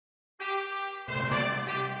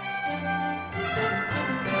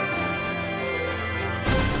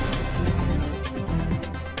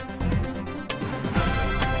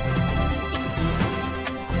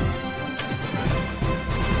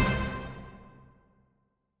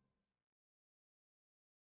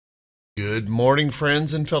Good morning,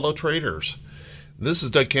 friends and fellow traders. This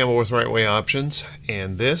is Doug Campbell with Right Way Options,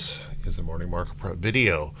 and this is the Morning Market Prep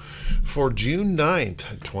video for June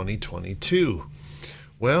 9th, 2022.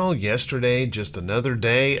 Well, yesterday, just another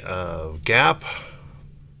day of gap,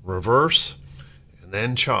 reverse, and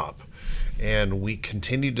then chop. And we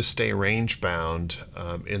continue to stay range bound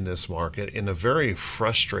in this market in a very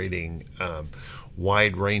frustrating,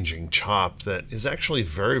 wide-ranging chop that is actually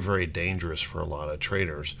very, very dangerous for a lot of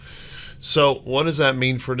traders. So what does that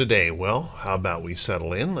mean for today? Well, how about we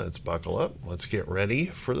settle in? Let's buckle up. Let's get ready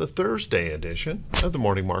for the Thursday edition of the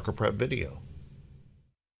Morning Market Prep video.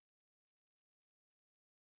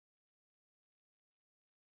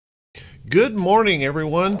 Good morning,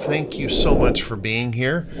 everyone. Thank you so much for being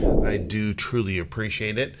here. I do truly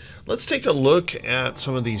appreciate it. Let's take a look at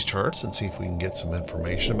some of these charts and see if we can get some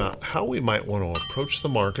information about how we might want to approach the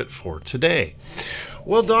market for today.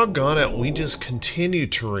 Well, doggone it, we just continue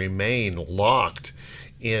to remain locked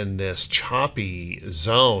in this choppy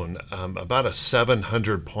zone, about a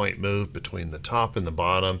 700-point move between the top and the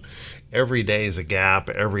bottom. Every day is a gap,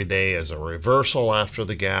 every day is a reversal after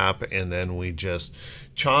the gap, and then we just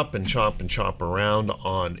chop and chop and chop around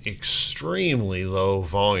on extremely low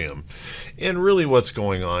volume. And really what's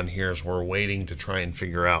going on here is we're waiting to try and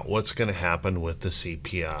figure out what's going to happen with the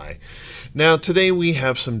CPI. Now today we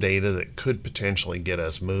have some data that could potentially get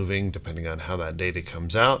us moving depending on how that data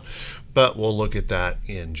comes out, but we'll look at that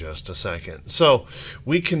in just a second. So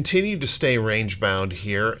we continue to stay range bound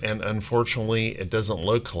here, and unfortunately it doesn't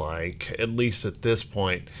look like, at least at this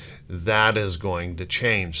point, that is going to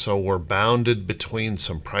change. So we're bounded between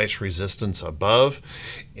some price resistance above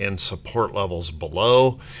and support levels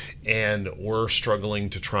below, and we're struggling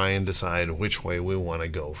to try and decide which way we want to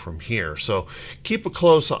go from here. So keep a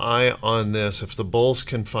close eye on this. If the bulls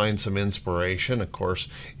can find some inspiration, of course,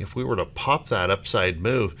 if we were to pop that upside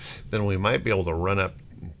move, then we might be able to run up,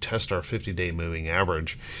 test our 50-day moving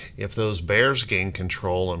average. If those bears gain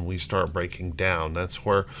control and we start breaking down, that's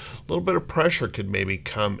where a little bit of pressure could maybe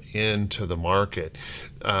come into the market.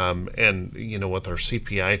 And you know, with our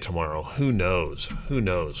CPI tomorrow, who knows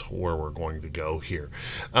where we're going to go here.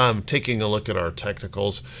 Taking a look at our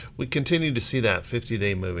technicals, we continue to see that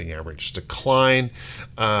 50-day moving average decline.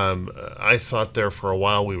 I thought there for a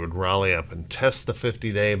while we would rally up and test the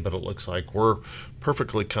 50-day, but it looks like we're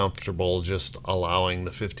perfectly comfortable just allowing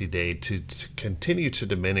the 50-day to continue to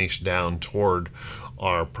diminish down toward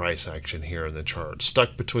our price action here in the chart,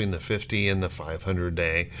 stuck between the 50 and the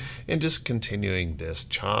 500-day, and just continuing this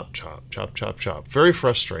chop, chop, chop, chop, chop. Very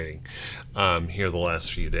frustrating here the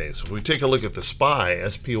last few days. If we take a look at the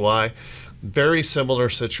SPY, very similar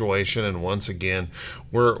situation, and once again,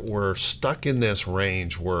 we're stuck in this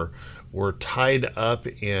range. We're tied up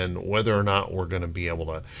in whether or not we're going to be able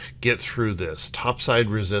to get through this topside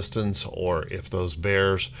resistance, or if those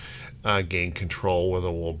bears gain control, whether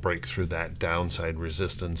we'll break through that downside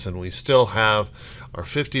resistance. And we still have our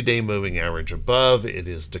 50-day moving average above. It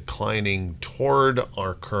is declining toward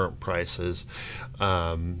our current prices.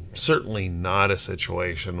 Certainly not a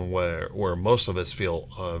situation where most of us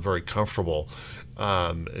feel very comfortable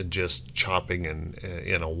just chopping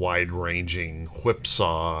in a wide-ranging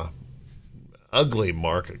whipsaw ugly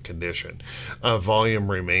market condition. Volume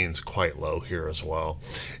remains quite low here as well.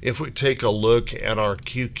 If we take a look at our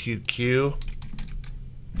QQQ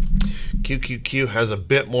has a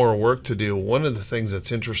bit more work to do. One of the things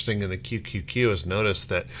that's interesting in the QQQ is notice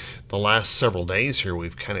that the last several days here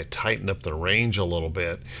we've kind of tightened up the range a little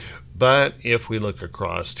bit. But if we look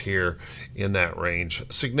across here in that range,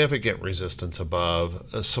 significant resistance above,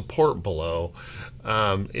 support below.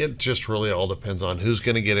 It just really all depends on who's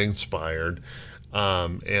going to get inspired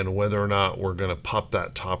and whether or not we're going to pop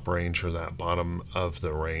that top range or that bottom of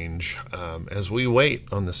the range as we wait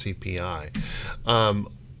on the CPI.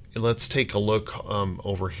 Let's take a look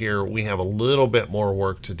over here. We have a little bit more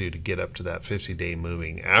work to do to get up to that 50-day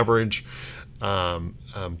moving average.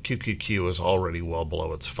 QQQ is already well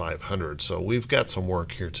below its 500, so we've got some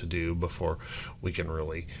work here to do before we can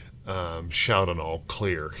really shout an all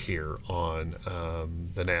clear here on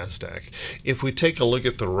the NASDAQ. If we take a look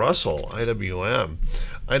at the Russell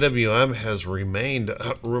IWM has remained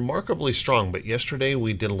remarkably strong, but yesterday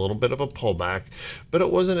we did a little bit of a pullback, but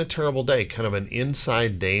it wasn't a terrible day, kind of an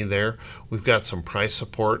inside day there. We've got some price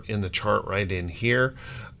support in the chart right in here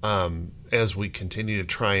as we continue to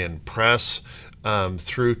try and press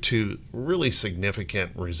through to really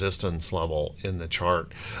significant resistance level in the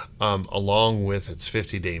chart, along with its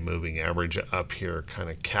 50-day moving average up here, kind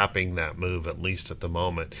of capping that move, at least at the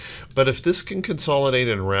moment. But if this can consolidate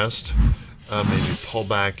and rest, maybe pull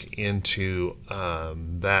back into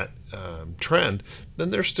that trend, then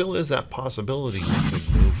there still is that possibility we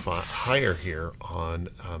could move higher here on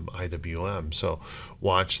IWM. So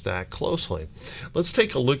watch that closely. Let's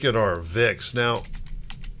take a look at our VIX. Now,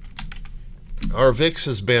 our VIX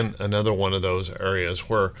has been another one of those areas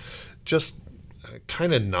where just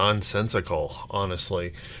kind of nonsensical,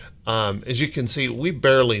 honestly. As you can see, we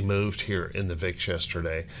barely moved here in the VIX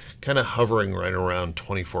yesterday, kind of hovering right around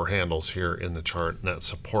 24 handles here in the chart and that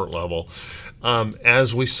support level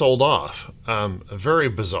as we sold off. Very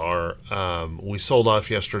bizarre. We sold off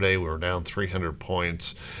yesterday. We were down 300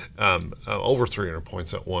 points, over 300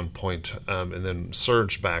 points at one point, and then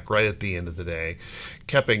surged back right at the end of the day,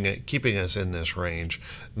 keeping us in this range.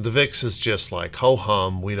 The VIX is just like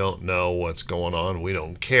ho-hum. We don't know what's going on. We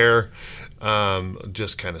don't care.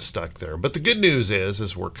 Just kind of stuck there. But the good news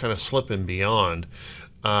is we're kind of slipping beyond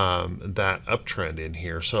that uptrend in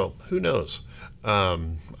here. So who knows?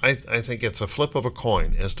 I think it's a flip of a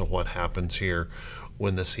coin as to what happens here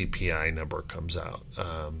when the CPI number comes out.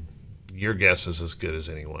 Your guess is as good as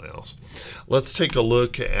anyone else. Let's take a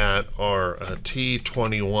look at our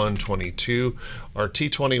T2122. Our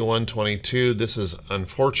T2122, this is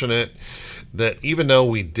unfortunate that even though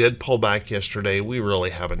we did pull back yesterday, we really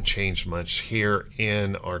haven't changed much here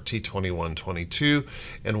in our T2122.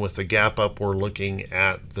 And with the gap up we're looking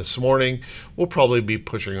at this morning, we'll probably be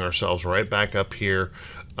pushing ourselves right back up here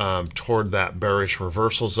toward that bearish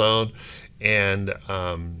reversal zone. And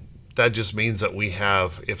that just means that we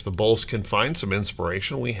have, if the bulls can find some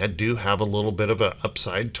inspiration, we do have a little bit of an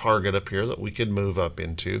upside target up here that we can move up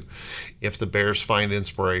into. If the bears find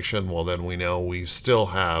inspiration, well, then we know we still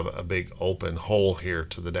have a big open hole here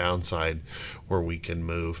to the downside where we can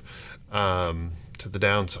move to the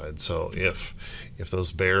downside. So if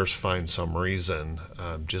those bears find some reason,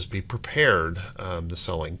 just be prepared. The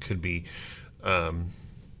selling could be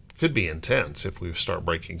intense if we start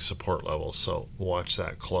breaking support levels, so watch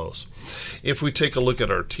that close. If we take a look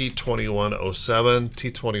at our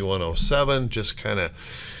T2107 just kind of,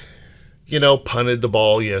 punted the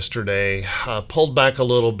ball yesterday, pulled back a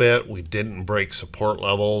little bit. We didn't break support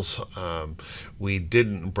levels. We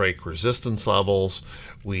didn't break resistance levels.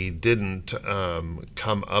 We didn't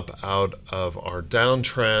come up out of our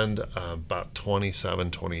downtrend. About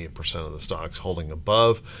 28% of the stocks holding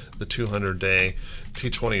above the 200-day.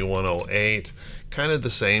 T2108, kind of the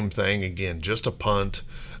same thing. Again, just a punt.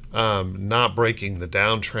 Not breaking the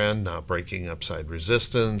downtrend, not breaking upside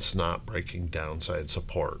resistance, not breaking downside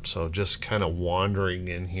support. So just kind of wandering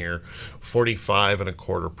in here.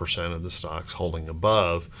 45.25% of the stocks holding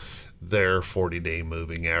above their 40-day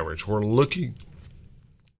moving average. We're looking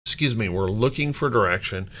for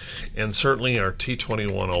direction, and certainly our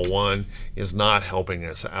T2101 is not helping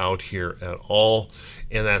us out here at all,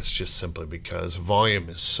 and that's just simply because volume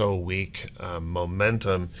is so weak.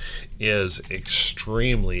 Momentum is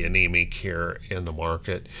extremely anemic here in the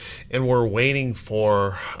market, and we're waiting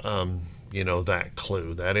for that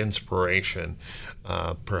clue, that inspiration,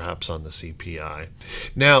 perhaps on the CPI.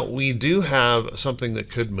 Now, we do have something that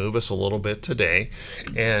could move us a little bit today,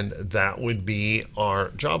 and that would be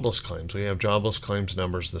our jobless claims. We have jobless claims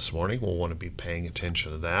numbers this morning. We'll want to be paying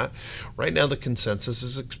attention to that. Right now, the consensus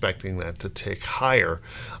is expecting that to tick higher.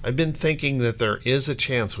 I've been thinking that there is a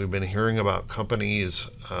chance. We've been hearing about companies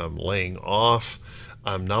laying off.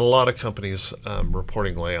 Not a lot of companies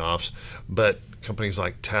reporting layoffs, but companies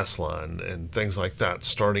like Tesla and things like that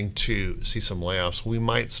starting to see some layoffs. We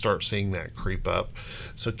might start seeing that creep up.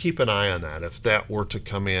 So keep an eye on that. If that were to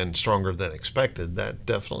come in stronger than expected, that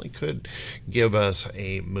definitely could give us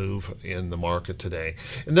a move in the market today.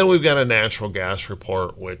 And then we've got a natural gas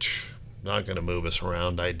report, which not going to move us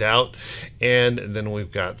around, I doubt. And then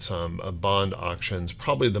we've got some bond auctions.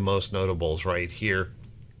 Probably the most notable is right here,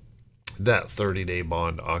 that 30-day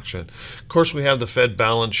bond auction. Of course, we have the Fed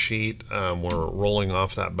balance sheet. We're rolling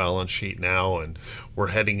off that balance sheet now, and we're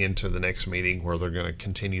heading into the next meeting where they're going to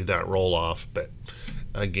continue that roll off. But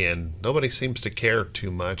again, nobody seems to care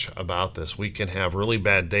too much about this. We can have really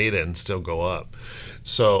bad data and still go up.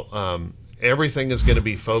 So everything is going to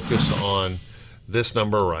be focused on this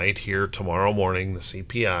number right here tomorrow morning, the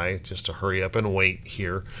CPI, just to hurry up and wait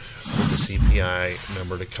here for the CPI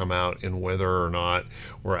number to come out and whether or not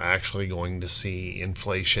we're actually going to see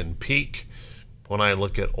inflation peak. When I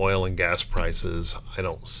look at oil and gas prices, I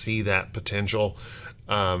don't see that potential,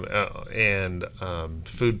 and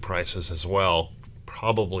food prices as well.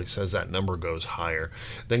 Probably says that number goes higher.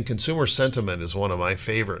 Then consumer sentiment is one of my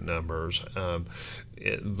favorite numbers.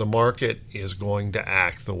 The market is going to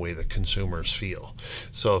act the way the consumers feel.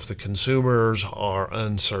 So if the consumers are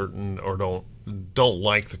uncertain or don't don't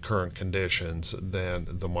like the current conditions, then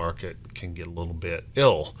the market can get a little bit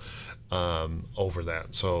ill over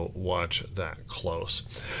that. So watch that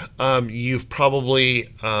close. You've probably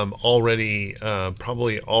already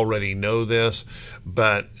know this,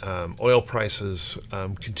 but oil prices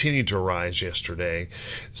continued to rise yesterday.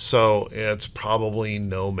 So it's probably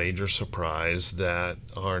no major surprise that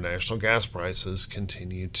our national gas prices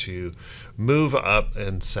continue to move up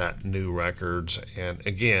and set new records. And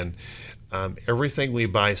again, everything we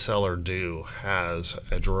buy, sell, or do has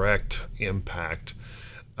a direct impact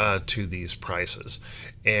to these prices.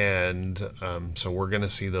 And so we're going to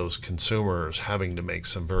see those consumers having to make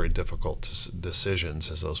some very difficult decisions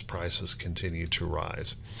as those prices continue to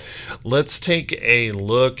rise. Let's take a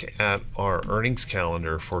look at our earnings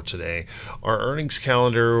calendar for today. Our earnings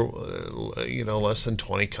calendar, less than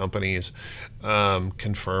 20 companies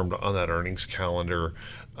confirmed on that earnings calendar.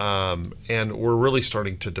 And we're really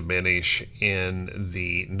starting to diminish in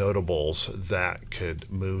the notables that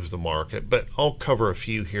could move the market, but I'll cover a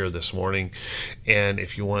few here this morning. And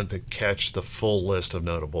if you want to catch the full list of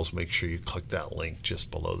notables, make sure you click that link just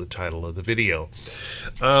below the title of the video.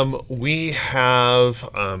 We have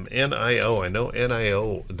NIO. I know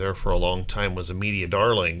NIO there for a long time was a media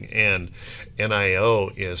darling, and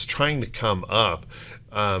NIO is trying to come up.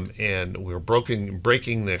 And we're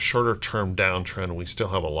breaking the shorter term downtrend. We still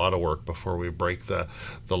have a lot of work before we break the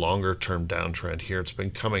longer term downtrend here. It's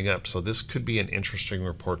been coming up, so this could be an interesting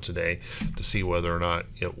report today to see whether or not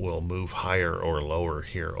it will move higher or lower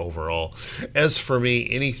here overall. As for me,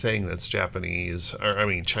 anything that's Chinese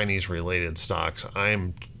related stocks,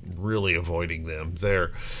 I'm really avoiding them.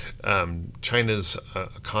 China's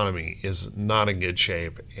economy is not in good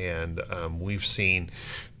shape, and we've seen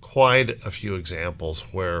quite a few examples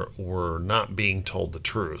where we're not being told the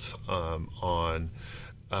truth on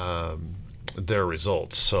their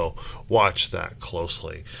results. So watch that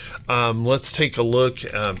closely. Let's take a look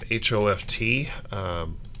at HOFT.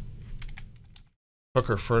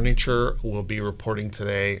 Hooker Furniture will be reporting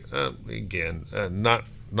today. Again,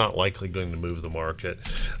 not likely going to move the market.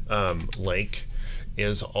 Lake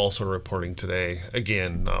is also reporting today.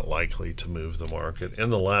 Again, not likely to move the market. And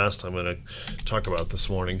the last I'm going to talk about this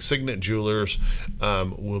morning, Signet Jewelers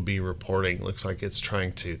will be reporting. Looks like it's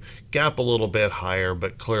trying to gap a little bit higher,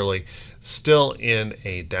 but clearly still in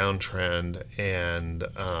a downtrend, and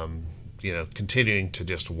continuing to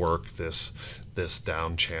just work this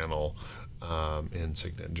down channel in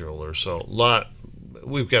Signet Jewelers. So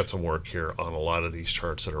we've got some work here on a lot of these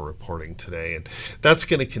charts that are reporting today, and that's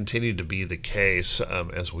going to continue to be the case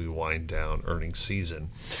as we wind down earnings season.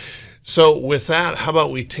 So with that, how about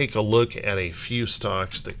we take a look at a few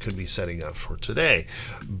stocks that could be setting up for today.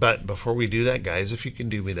 But before we do that, guys, if you can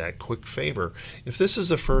do me that quick favor, if this is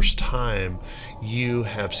the first time you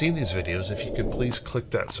have seen these videos, if you could please click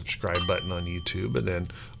that subscribe button on YouTube, and then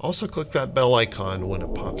also click that bell icon when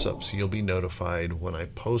it pops up so you'll be notified when I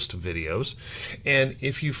post videos. And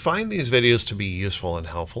if you find these videos to be useful and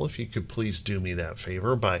helpful, if you could please do me that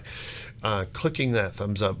favor by clicking that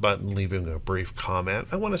thumbs up button, leaving a brief comment.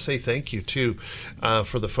 I want to say thank you too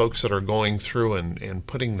for the folks that are going through and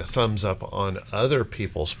putting the thumbs up on other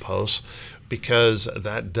people's posts, because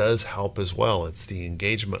that does help as well. It's the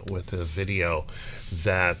engagement with the video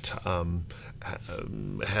that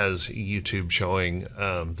has YouTube showing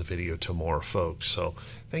the video to more folks. So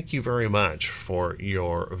thank you very much for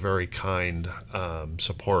your very kind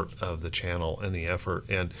support of the channel and the effort,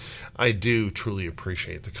 and I do truly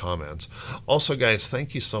appreciate the comments. Also, guys,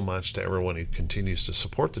 thank you so much to everyone who continues to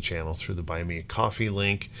support the channel through the Buy Me a Coffee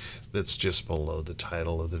link that's just below the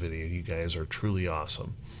title of the video. You guys are truly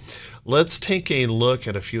awesome. Let's take a look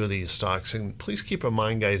at a few of these stocks, and please keep in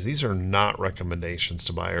mind, guys, these are not recommendations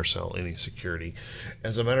to buy or sell any security.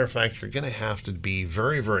 As a matter of fact, you're going to have to be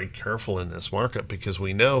very, very careful in this market, because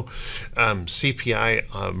we know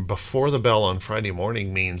CPI before the bell on Friday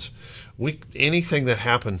morning means anything that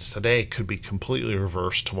happens today could be completely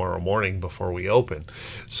reversed tomorrow morning before we open.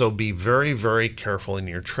 So be very, very careful in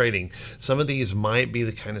your trading. Some of these might be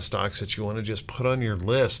the kind of stocks that you want to just put on your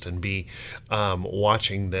list and be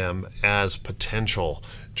watching them as potential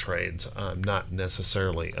trades, not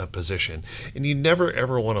necessarily a position. And you never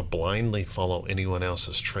ever want to blindly follow anyone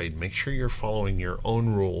else's trade. Make sure you're following your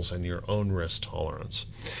own rules and your own risk tolerance.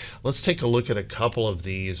 Let's take a look at a couple of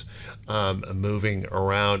these moving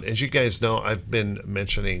around. As you guys know, I've been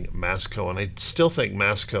mentioning Masco, and I still think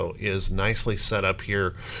Masco is nicely set up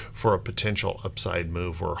here for a potential upside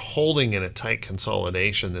move. We're holding in a tight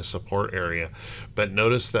consolidation, this support area, but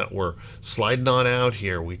notice that we're sliding on out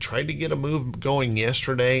here. We tried to get a move going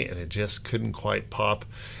yesterday, and it just couldn't quite pop.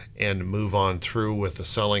 and move on through with the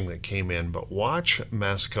selling that came in. But watch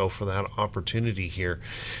Mexico for that opportunity here.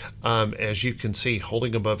 As you can see,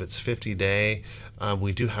 holding above its 50-day,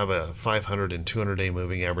 we do have a 500 and 200-day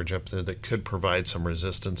moving average up there that could provide some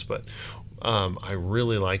resistance, but I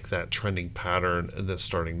really like that trending pattern that's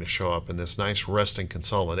starting to show up, and this nice resting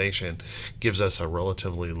consolidation gives us a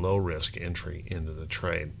relatively low risk entry into the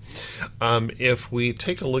trade. If we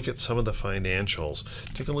take a look at some of the financials,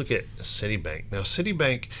 take a look at Citibank. Now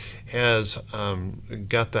Citibank has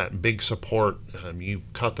got that big support. You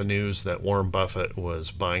caught the news that Warren Buffett was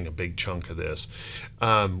buying a big chunk of this.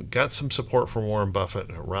 Got some support from Warren Buffett,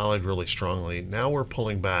 and it rallied really strongly. Now we're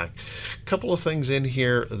pulling back. A couple of things in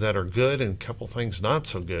here that are good and a couple things not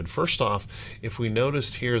so good. First off, if we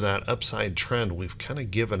noticed here that upside trend, we've kind of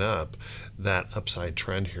given up that upside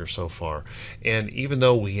trend here so far. And even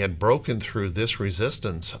though we had broken through this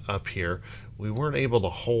resistance up here, we weren't able to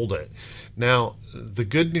hold it. Now, the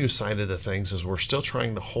good news side of the things is we're still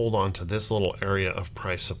trying to hold on to this little area of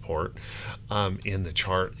price support in the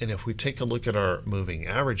chart. And if we take a look at our moving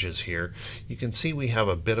averages here, you can see we have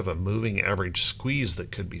a bit of a moving average squeeze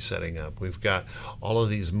that could be setting up. We've got all of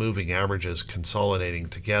these moving averages consolidating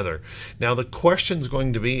together. Now, the question is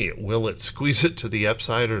going to be, will it squeeze it to the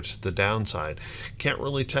upside or to the downside? Can't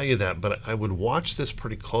really tell you that, but I would watch this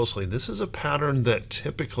pretty closely. This is a pattern that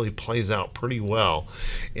typically plays out pretty well,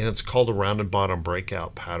 and it's called a rounded bottom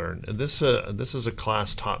breakout pattern. And this is a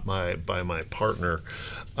class taught by my partner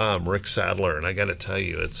Rick Sadler, and I got to tell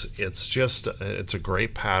you, it's a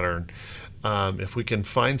great pattern. If we can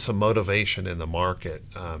find some motivation in the market,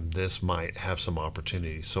 this might have some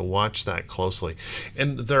opportunity. So watch that closely.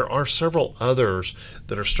 And there are several others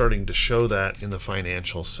that are starting to show that in the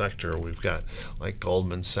financial sector. We've got like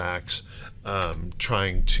Goldman Sachs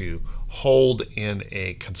trying to hold in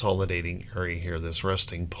a consolidating area here, this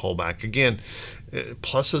resting pullback. Again,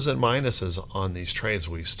 pluses and minuses on these trades.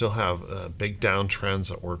 We still have big downtrends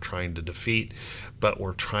that we're trying to defeat, but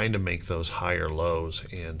we're trying to make those higher lows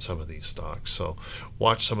in some of these stocks. So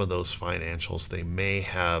watch some of those financials. They may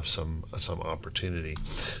have some opportunity.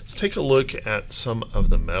 Let's take a look at some of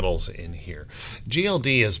the metals in here.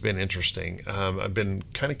 GLD has been interesting. I've been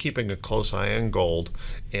kind of keeping a close eye on gold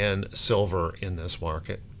and silver in this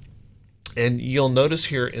market. And you'll notice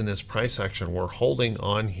here in this price action, we're holding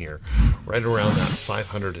on here right around that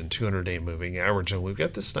 500 and 200-day moving average. And we've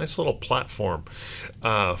got this nice little platform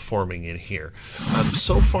forming in here.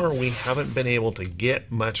 So far, we haven't been able to get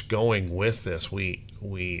much going with this. We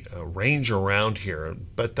range around here,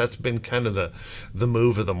 but that's been kind of the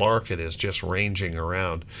move of the market, is just ranging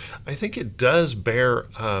around. I think it does bear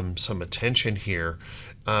some attention here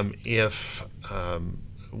if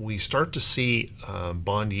we start to see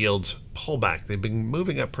bond yields pull back. They've been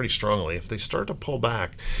moving up pretty strongly. If they start to pull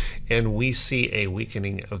back and we see a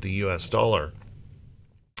weakening of the US dollar,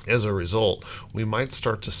 as a result, we might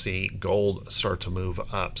start to see gold start to move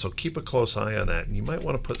up. So keep a close eye on that. And you might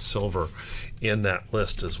want to put silver in that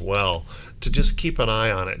list as well to just keep an eye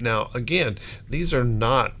on it. Now, again, these are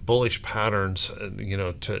not bullish patterns,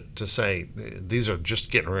 to say these are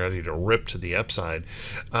just getting ready to rip to the upside.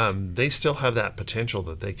 They still have that potential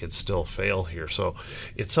that they could still fail here. So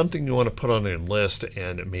it's something you want to put on your list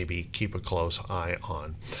and maybe keep a close eye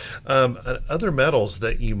on. Other metals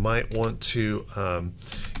that you might want to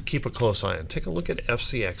keep a close eye on. Take a look at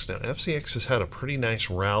FCX now. FCX has had a pretty nice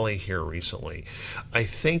rally here recently. I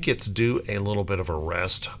think it's due a little bit of a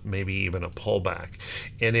rest, maybe even a pullback.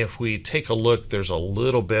 And if we take a look, there's a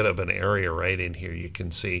little bit of an area right in here. You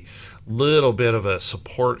can see a little bit of a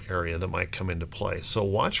support area that might come into play. So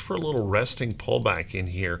watch for a little resting pullback in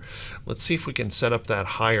here. Let's see if we can set up that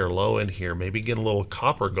higher low in here, maybe get a little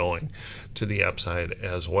copper going to the upside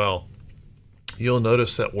as well. You'll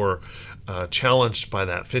notice that we're challenged by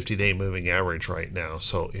that 50-day moving average right now.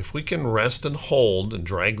 So if we can rest and hold and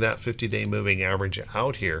drag that 50-day moving average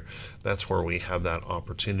out here, that's where we have that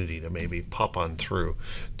opportunity to maybe pop on through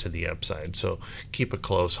to the upside. So keep a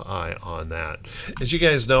close eye on that. As you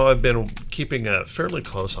guys know, I've been keeping a fairly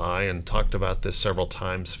close eye and talked about this several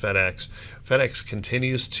times. FedEx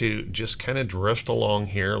continues to just kind of drift along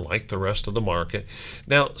here like the rest of the market.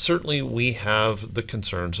 Now, certainly we have the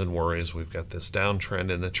concerns and worries. We've got this downtrend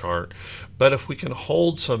in the chart, but if we can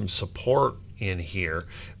hold some support in here,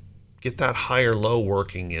 get that higher low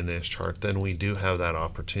working in this chart, then we do have that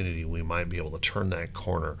opportunity. We might be able to turn that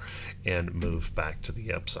corner and move back to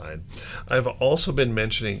the upside. I've also been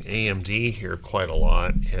mentioning AMD here quite a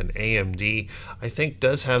lot, and AMD I think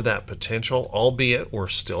does have that potential, albeit we're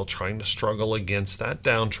still trying to struggle against that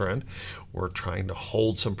downtrend. We're trying to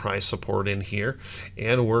hold some price support in here,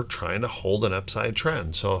 and we're trying to hold an upside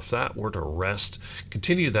trend. So if that were to rest,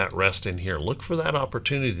 continue that rest in here, look for that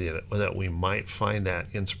opportunity that we might find that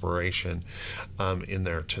inspiration in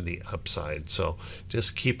there to the upside. So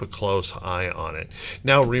just keep a close eye on it.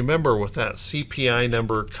 Now remember, with that CPI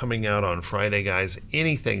number coming out on Friday, guys,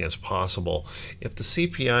 anything is possible. If the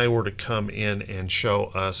CPI were to come in and show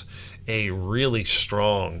us a really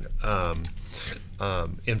strong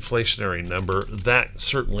inflationary number, that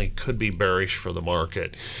certainly could be bearish for the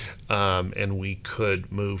market, and we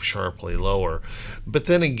could move sharply lower. But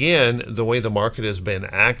then again, the way the market has been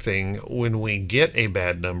acting, when we get a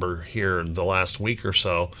bad number here in the last week or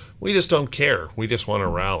so, we just don't care. We just want to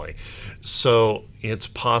rally. So it's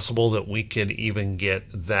possible that we could even get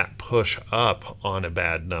that push up on a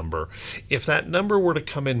bad number. If that number were to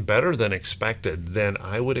come in better than expected, then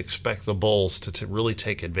I would expect the bulls to really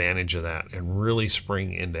take advantage of that and really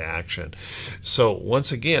spring into action. So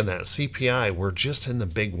once again, that CPI, we're just in the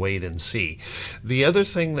big wait and see. The other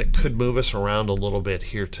thing that could move us around a little bit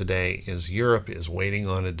here today is Europe is waiting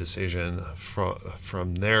on a decision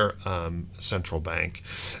from their central bank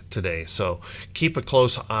today. So keep a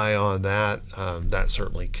close eye on that. That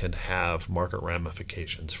certainly can have market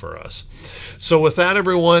ramifications for us. So with that,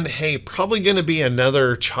 everyone, hey, probably going to be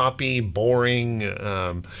another choppy, boring,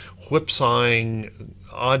 whipsawing,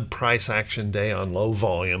 odd price action day on low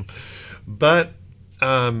volume. But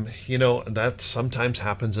you know, that sometimes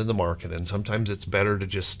happens in the market, and sometimes it's better to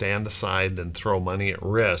just stand aside than throw money at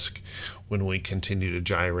risk when we continue to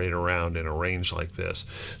gyrate around in a range like this.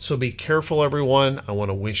 So be careful, everyone. I want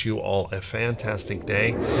to wish you all a fantastic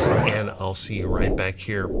day, and I'll see you right back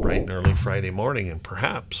here bright and early Friday morning, and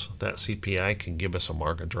perhaps that CPI can give us a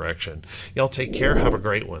market direction. Y'all take care. Have a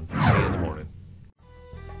great one. See you in the morning.